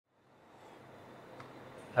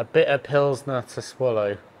A bit of Pilsner to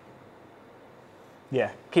swallow.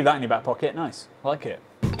 Yeah, keep that in your back pocket. Nice, I like it.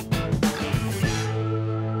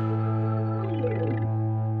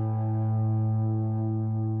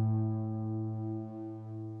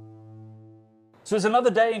 So it's another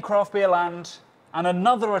day in craft beer land and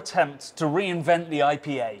another attempt to reinvent the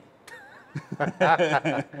IPA.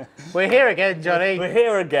 We're here again, Johnny. We're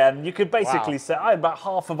here again. You could basically say about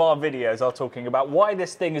half of our videos are talking about why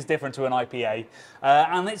this thing is different to an IPA.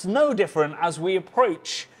 And it's no different as we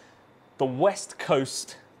approach the West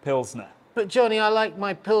Coast Pilsner. But Johnny, I like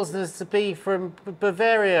my Pilsners to be from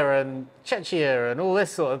Bavaria and Czechia and all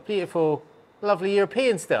this sort of beautiful, lovely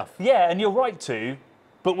European stuff. Yeah, and you're right too.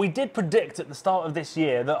 But we did predict at the start of this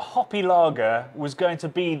year that hoppy lager was going to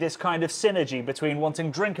be this kind of synergy between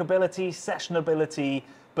wanting drinkability, sessionability,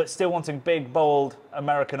 but still wanting big, bold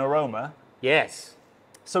American aroma. Yes.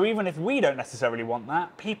 So even if we don't necessarily want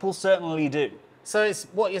that, people certainly do. So it's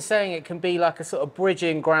what you're saying, it can be like a sort of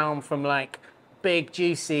bridging ground from like big,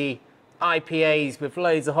 juicy IPAs with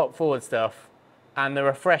loads of hop forward stuff and the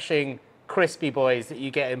refreshing, crispy boys that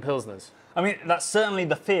you get in Pilsners. I mean, that's certainly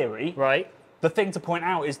the theory. Right. The thing to point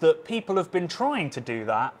out is that people have been trying to do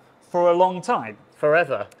that for a long time.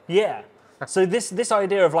 Forever. Yeah. So this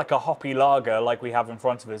idea of like a hoppy lager like we have in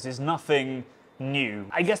front of us is nothing new.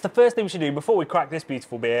 I guess the first thing we should do before we crack this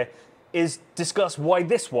beautiful beer is discuss why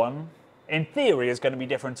this one, in theory, is going to be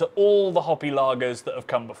different to all the hoppy lagers that have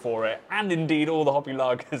come before it, and indeed all the hoppy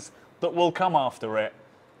lagers that will come after it.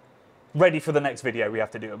 Ready for the next video we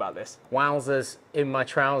have to do about this. Wowzers in my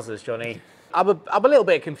trousers, Johnny. I'm a little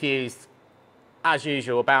bit confused, as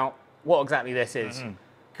usual, about what exactly this is. Mm-hmm.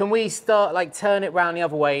 Can we start, like, turn it round the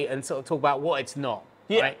other way and sort of talk about what it's not?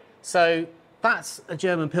 Yeah. Right? So that's a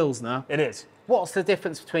German Pilsner. It is. What's the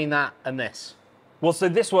difference between that and this? Well, so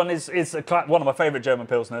this one is one of my favourite German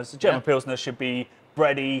Pilsners. The German Pilsner should be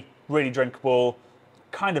bready, really drinkable,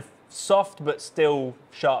 kind of soft but still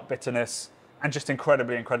sharp bitterness, and just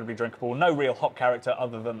incredibly, incredibly drinkable. No real hop character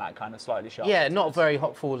other than that kind of slightly sharp. Yeah, bitterness. not very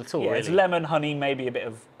hop forward at all, really. It's lemon, honey, maybe a bit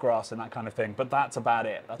of grass and that kind of thing, but that's about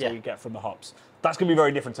it. That's all you get from the hops. That's going to be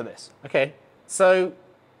very different to this. Okay, so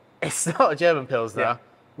it's not a German Pilsner. Yeah.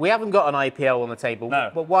 We haven't got an IPL on the table,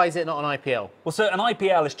 but why is it not an IPL? Well, so an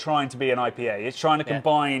IPL is trying to be an IPA. It's trying to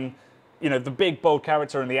combine, you know, the big, bold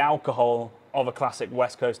character and the alcohol of a classic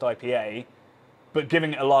West Coast IPA, but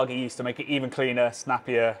giving it a lager yeast to make it even cleaner,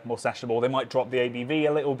 snappier, more sessionable. They might drop the ABV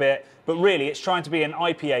a little bit, but really it's trying to be an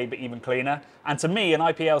IPA but even cleaner. And to me, an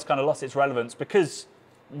IPL's kind of lost its relevance because,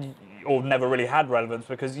 or never really had relevance,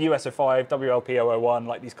 because USO5, WLP001,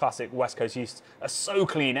 like these classic West Coast yeasts are so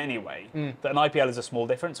clean anyway that an IPL is a small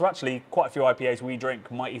difference. So actually quite a few IPAs we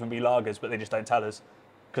drink might even be lagers, but they just don't tell us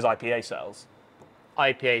because IPA sells.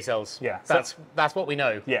 IPA sells. Yeah. That's what we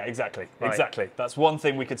know. Yeah, exactly. Right. Exactly. That's one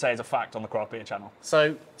thing we could say is a fact on the Craft Beer channel.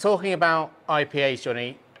 So talking about IPAs,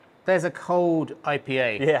 Johnny, there's a cold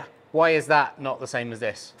IPA. Yeah. Why is that not the same as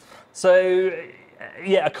this? So,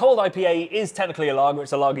 yeah, a cold IPA is technically a lager.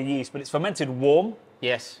 It's a lager yeast, but it's fermented warm.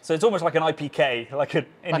 Yes. So it's almost like an IPK, like an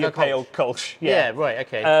India Pale Kolsch. Yeah, right,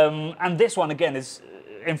 okay. And this one, again, is,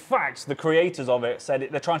 in fact, the creators of it said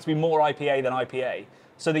they're trying to be more IPA than IPA.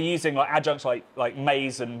 So they're using like adjuncts like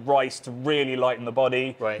maize and rice to really lighten the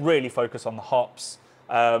body, really focus on the hops,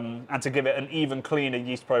 and to give it an even cleaner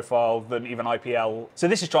yeast profile than even IPL. So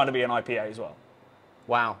this is trying to be an IPA as well.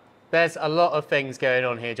 Wow. There's a lot of things going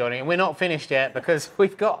on here, Johnny, and we're not finished yet because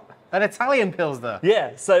we've got an Italian Pilsner.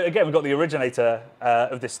 Yeah, so again, we've got the originator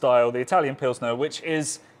of this style, the Italian Pilsner, which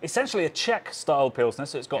is essentially a Czech-style Pilsner.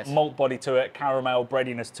 So it's got malt body to it, caramel,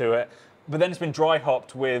 breadiness to it, but then it's been dry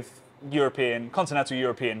hopped with continental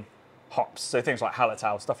European hops, so things like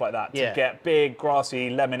Hallertau, stuff like that, to get big, grassy,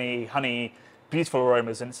 lemony, honey, beautiful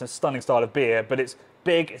aromas, and it's a stunning style of beer, but it's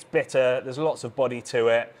big, it's bitter, there's lots of body to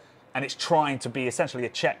it, and it's trying to be essentially a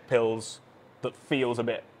Czech Pils that feels a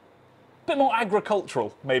bit more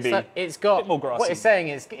agricultural, maybe. So it's got, a bit more grassy. what it's saying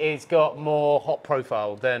is it's got more hop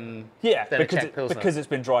profile than a Czech Pilsner. Because it's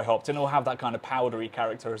been dry hopped, and it'll have that kind of powdery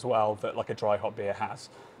character as well that like a dry hop beer has.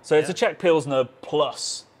 So it's a Czech Pilsner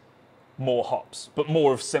plus more hops, but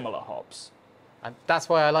more of similar hops. And that's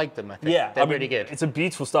why I like them, I think. Yeah, they're really good. It's a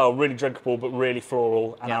beautiful style, really drinkable, but really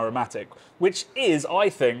floral and aromatic, which is, I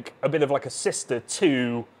think, a bit of like a sister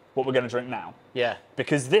to what we're going to drink now. Yeah.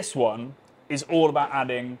 Because this one is all about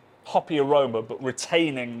adding hoppy aroma, but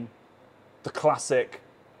retaining the classic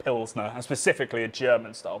Pilsner, and specifically a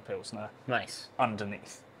German-style Pilsner. Nice.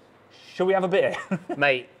 Underneath. Shall we have a beer?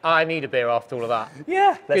 Mate, I need a beer after all of that.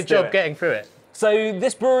 Yeah, Good job getting through it. So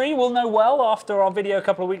this brewery will know well after our video a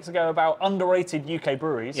couple of weeks ago about underrated UK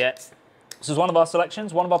breweries. Yes. This is one of our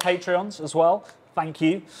selections, one of our Patreons as well. Thank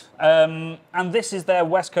you. And this is their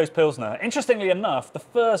West Coast Pilsner. Interestingly enough, the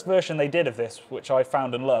first version they did of this, which I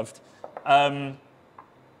found and loved,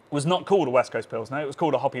 was not called a West Coast Pilsner. It was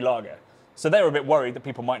called a hoppy lager. So they were a bit worried that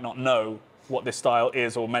people might not know what this style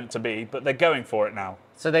is or meant to be, but they're going for it now.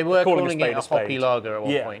 So they were calling it a hoppy lager at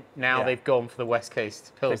one point. Now they've gone for the West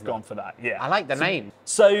Coast Pilsner. They've gone for that, yeah. I like the name.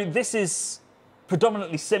 So this is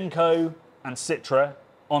predominantly Simcoe and Citra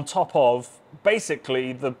on top of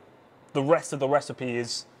basically the rest of the recipe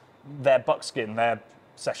is their buckskin, their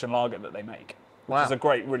session lager that they make. Which is a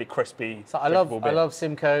great, really crispy, so I love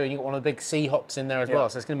Simcoe, and you've got one of the big sea hops in there as well,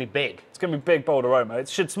 so it's going to be big. It's going to be big, bold aroma. It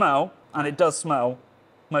should smell, and it does smell,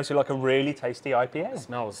 mostly like a really tasty IPA. It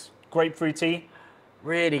smells grapefruity.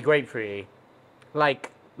 Really grapefruity.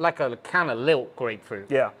 Like a can of Lilt grapefruit.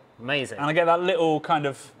 Yeah. Amazing. And I get that little kind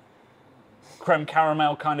of creme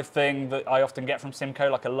caramel kind of thing that I often get from Simcoe,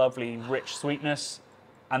 like a lovely, rich sweetness.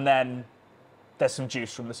 And then there's some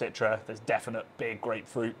juice from the Citra. There's definite big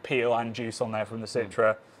grapefruit peel and juice on there from the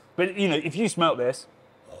Citra. But, you know, if you smelt this,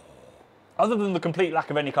 other than the complete lack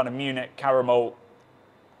of any kind of Munich caramel,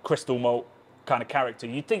 crystal malt kind of character,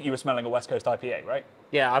 you'd think you were smelling a West Coast IPA, right?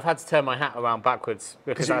 Yeah, I've had to turn my hat around backwards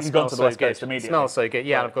because that you've gone to the West Coast good. immediately. It smells so good.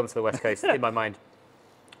 Yeah, I've gone to the West Coast in my mind.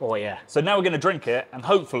 Oh, yeah. So now we're going to drink it, and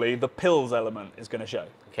hopefully the Pils element is going to show.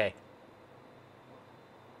 Okay.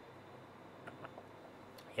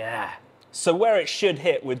 Yeah. So where it should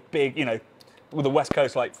hit with big, you know, with the West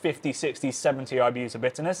Coast, like 50, 60, 70 IBUs of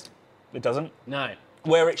bitterness, it doesn't. No.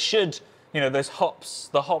 Where it should, you know, those hops,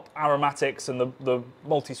 the hop aromatics and the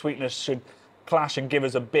malty sweetness should clash and give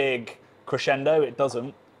us a big crescendo, it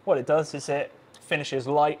doesn't. What it does is it finishes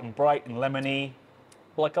light and bright and lemony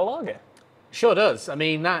like a lager. Sure does. I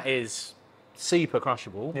mean, that is super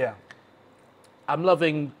crushable. Yeah. I'm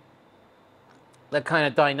loving the kind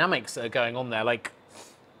of dynamics that are going on there, like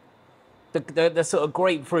the sort of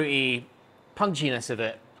grapefruity punchiness of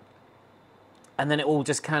it, and then it all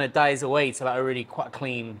just kind of dies away to like a really quite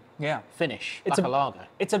clean finish, like a lager.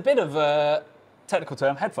 It's a bit of a technical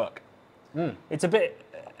term, head fuck. It's a bit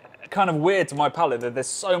kind of weird to my palate that there's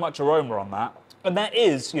so much aroma on that. And there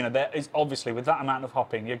is, you know, there is obviously with that amount of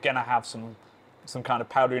hopping, you're going to have some kind of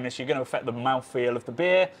powderiness. You're going to affect the mouthfeel of the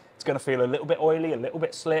beer. It's going to feel a little bit oily, a little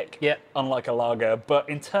bit slick, unlike a lager. But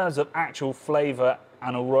in terms of actual flavour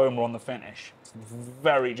and aroma on the finish, it's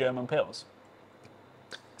very German Pils.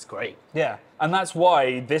 It's great. Yeah, and that's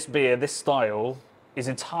why this beer, this style, is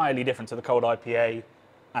entirely different to the cold IPA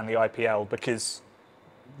and the IPL, because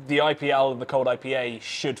the IPL and the cold IPA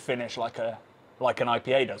should finish like an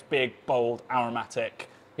IPA does. Big, bold, aromatic,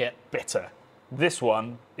 bitter. This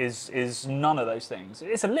one is none of those things.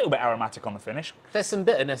 It's a little bit aromatic on the finish. There's some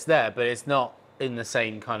bitterness there, but it's not in the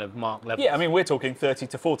same kind of mark level. Yeah, I mean, we're talking 30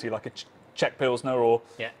 to 40, like a Czech Pilsner, or,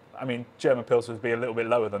 I mean, German Pilsner would be a little bit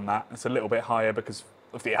lower than that. It's a little bit higher because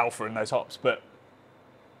of the alpha in those hops, but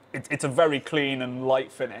it's a very clean and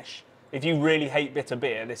light finish. If you really hate bitter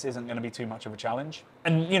beer, this isn't going to be too much of a challenge.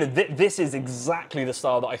 And, you know, this is exactly the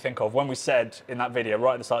style that I think of when we said in that video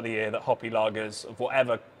right at the start of the year that hoppy lagers of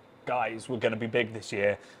whatever guys were going to be big this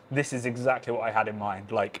year. This is exactly what I had in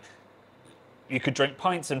mind. Like, you could drink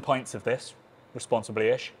pints and pints of this,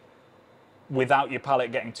 responsibly-ish, without your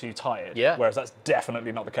palate getting too tired. Yeah. Whereas that's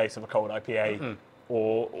definitely not the case of a cold IPA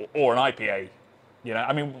or an IPA. You know,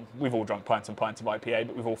 I mean, we've all drunk pints and pints of IPA,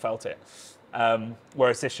 but we've all felt it.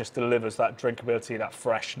 Whereas this just delivers that drinkability, that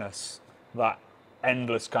freshness, that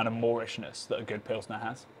endless kind of moorishness that a good Pilsner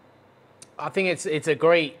has. I think it's a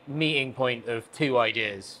great meeting point of two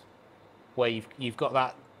ideas, where you've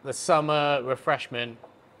got the summer refreshment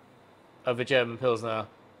of a German Pilsner,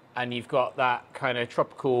 and you've got that kind of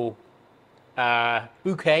tropical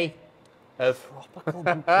bouquet of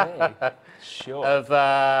Sure.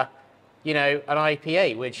 of you know, an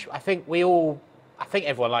IPA, which I think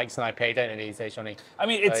everyone likes an IPA, don't they, these days, Johnny? I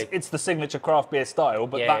mean, it's the signature craft beer style,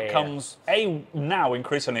 but that comes now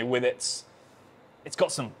increasingly with it's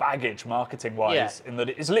got some baggage marketing-wise in that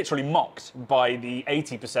it is literally mocked by the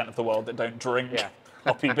 80% of the world that don't drink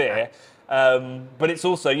hoppy beer. But it's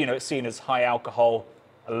also, you know, it's seen as high alcohol,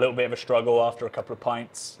 a little bit of a struggle after a couple of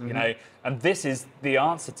pints, you know, and this is the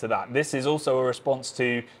answer to that. This is also a response to,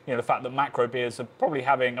 you know, the fact that macro beers are probably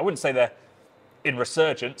having, I wouldn't say they're in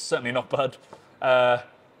resurgence, certainly not Bud,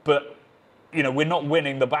 but, you know, we're not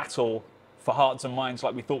winning the battle for hearts and minds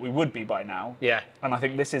like we thought we would be by now. Yeah. And I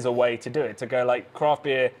think this is a way to do it, to go like craft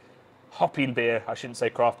beer, hoppy beer, I shouldn't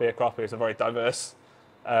say craft beer is a very diverse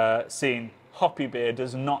scene. Hoppy beer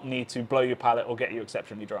does not need to blow your palate or get you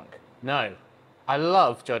exceptionally drunk. No. I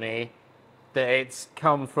love, Johnny, that it's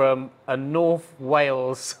come from a North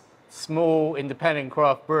Wales small independent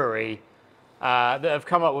craft brewery that have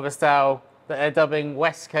come up with a style that they're dubbing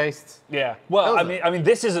West Coast. Yeah. Well, I mean,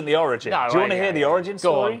 this isn't the origin. No, Do you want to hear the origin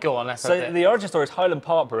story? Go on. Let's So the origin story is Highland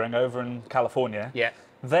Park Brewing over in California. Yeah.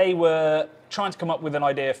 They were trying to come up with an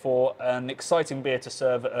idea for an exciting beer to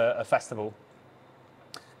serve at a festival.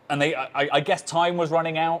 And I guess time was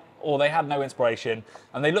running out, or they had no inspiration,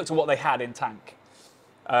 and they looked at what they had in tank.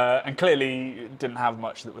 And clearly didn't have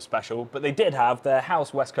much that was special, but they did have their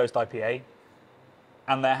house West Coast IPA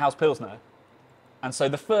and their house Pilsner. And so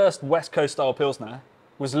the first West Coast style Pilsner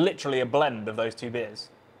was literally a blend of those two beers.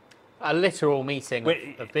 A literal meeting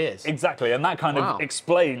of beers. Exactly, and that kind of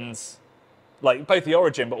explains like both the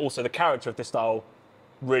origin but also the character of this style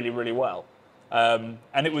really, really well. And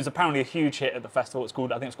it was apparently a huge hit at the festival.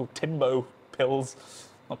 I think it's called Timbo Pils.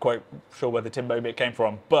 Not quite sure where the Timbo bit came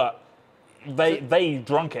from, but they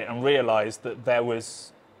drunk it and realised that there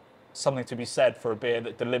was something to be said for a beer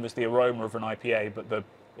that delivers the aroma of an IPA but the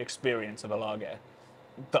experience of a lager.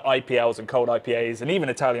 The IPLs and cold IPAs and even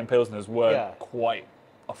Italian Pilsners were quite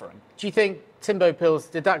offering. Do you think Timbo Pils,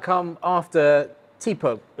 did that come after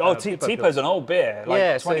Tipo? Oh, Tipo's an old beer,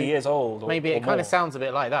 like 20 years old. Maybe it kind of sounds a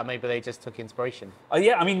bit like that. Maybe they just took inspiration.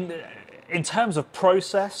 Yeah, I mean, in terms of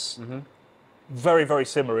process, very, very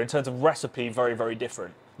similar. In terms of recipe, very, very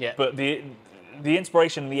different. Yeah. But the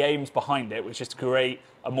inspiration and the aims behind it, which is to create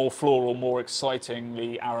a more floral, more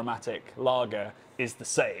excitingly aromatic lager, is the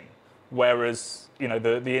same. Whereas, you know,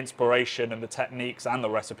 the inspiration and the techniques and the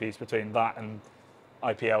recipes between that and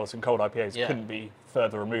IPLs and cold IPAs couldn't be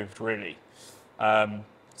further removed, really.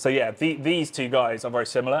 So yeah, these two guys are very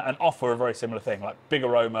similar and offer a very similar thing, like big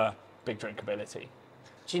aroma, big drinkability.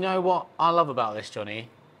 Do you know what I love about this, Johnny?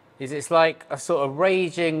 Is it's like a sort of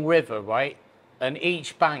raging river, right? And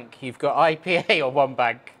each bank, you've got IPA on one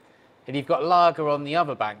bank, and you've got lager on the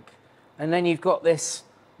other bank. And then you've got this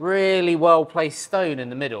really well-placed stone in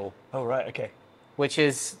the middle. Oh, right, okay. Which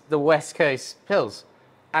is the West Coast Pils.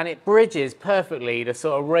 And it bridges perfectly the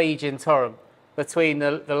sort of raging torrent between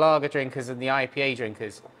the lager drinkers and the IPA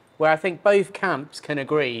drinkers, where I think both camps can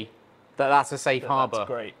agree that that's a safe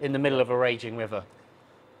harbour in the middle of a raging river.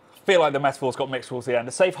 I feel like the metaphor's got mixed towards the end.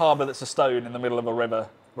 A safe harbour that's a stone in the middle of a river.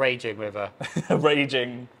 Raging river. A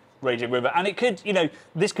raging river. And it could, you know,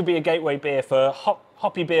 this could be a gateway beer for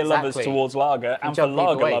hoppy beer lovers towards lager and for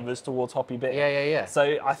lager lovers towards hoppy beer. Yeah.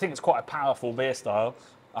 So I think it's quite a powerful beer style.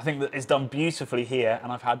 I think that it's done beautifully here, and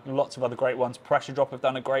I've had lots of other great ones. Pressure Drop have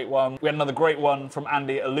done a great one. We had another great one from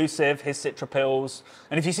Andy at Elusive, his Citra Pils.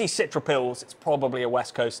 And if you see Citra Pils, it's probably a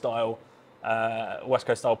West Coast style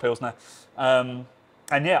Pilsner.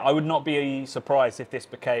 And yeah, I would not be surprised if this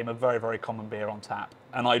became a very, very common beer on tap.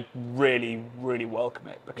 And I really, really welcome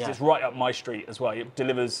it because it's right up my street as well. It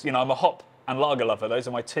delivers, you know, I'm a hop and lager lover. Those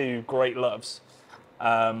are my two great loves.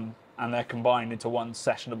 And they're combined into one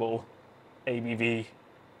sessionable ABV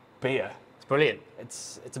beer. It's brilliant.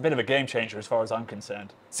 It's a bit of a game changer as far as I'm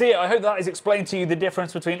concerned. So yeah, I hope that has explained to you the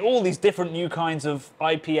difference between all these different new kinds of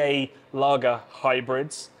IPA lager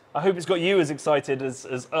hybrids. I hope it's got you as excited as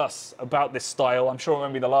us about this style. I'm sure it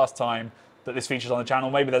won't be the last time that this features on the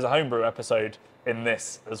channel. Maybe there's a homebrew episode in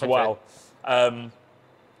this as well.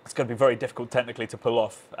 It's going to be very difficult technically to pull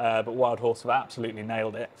off, but Wild Horse have absolutely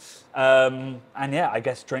nailed it. And yeah, I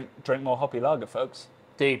guess drink more hoppy lager, folks.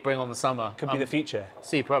 Dude, bring on the summer. Could be the future.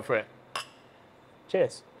 Super up for it.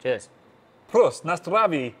 Cheers. Cheers. Prost, na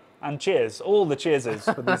zdrowie, and cheers. All the cheerses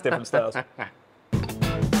for these different styles.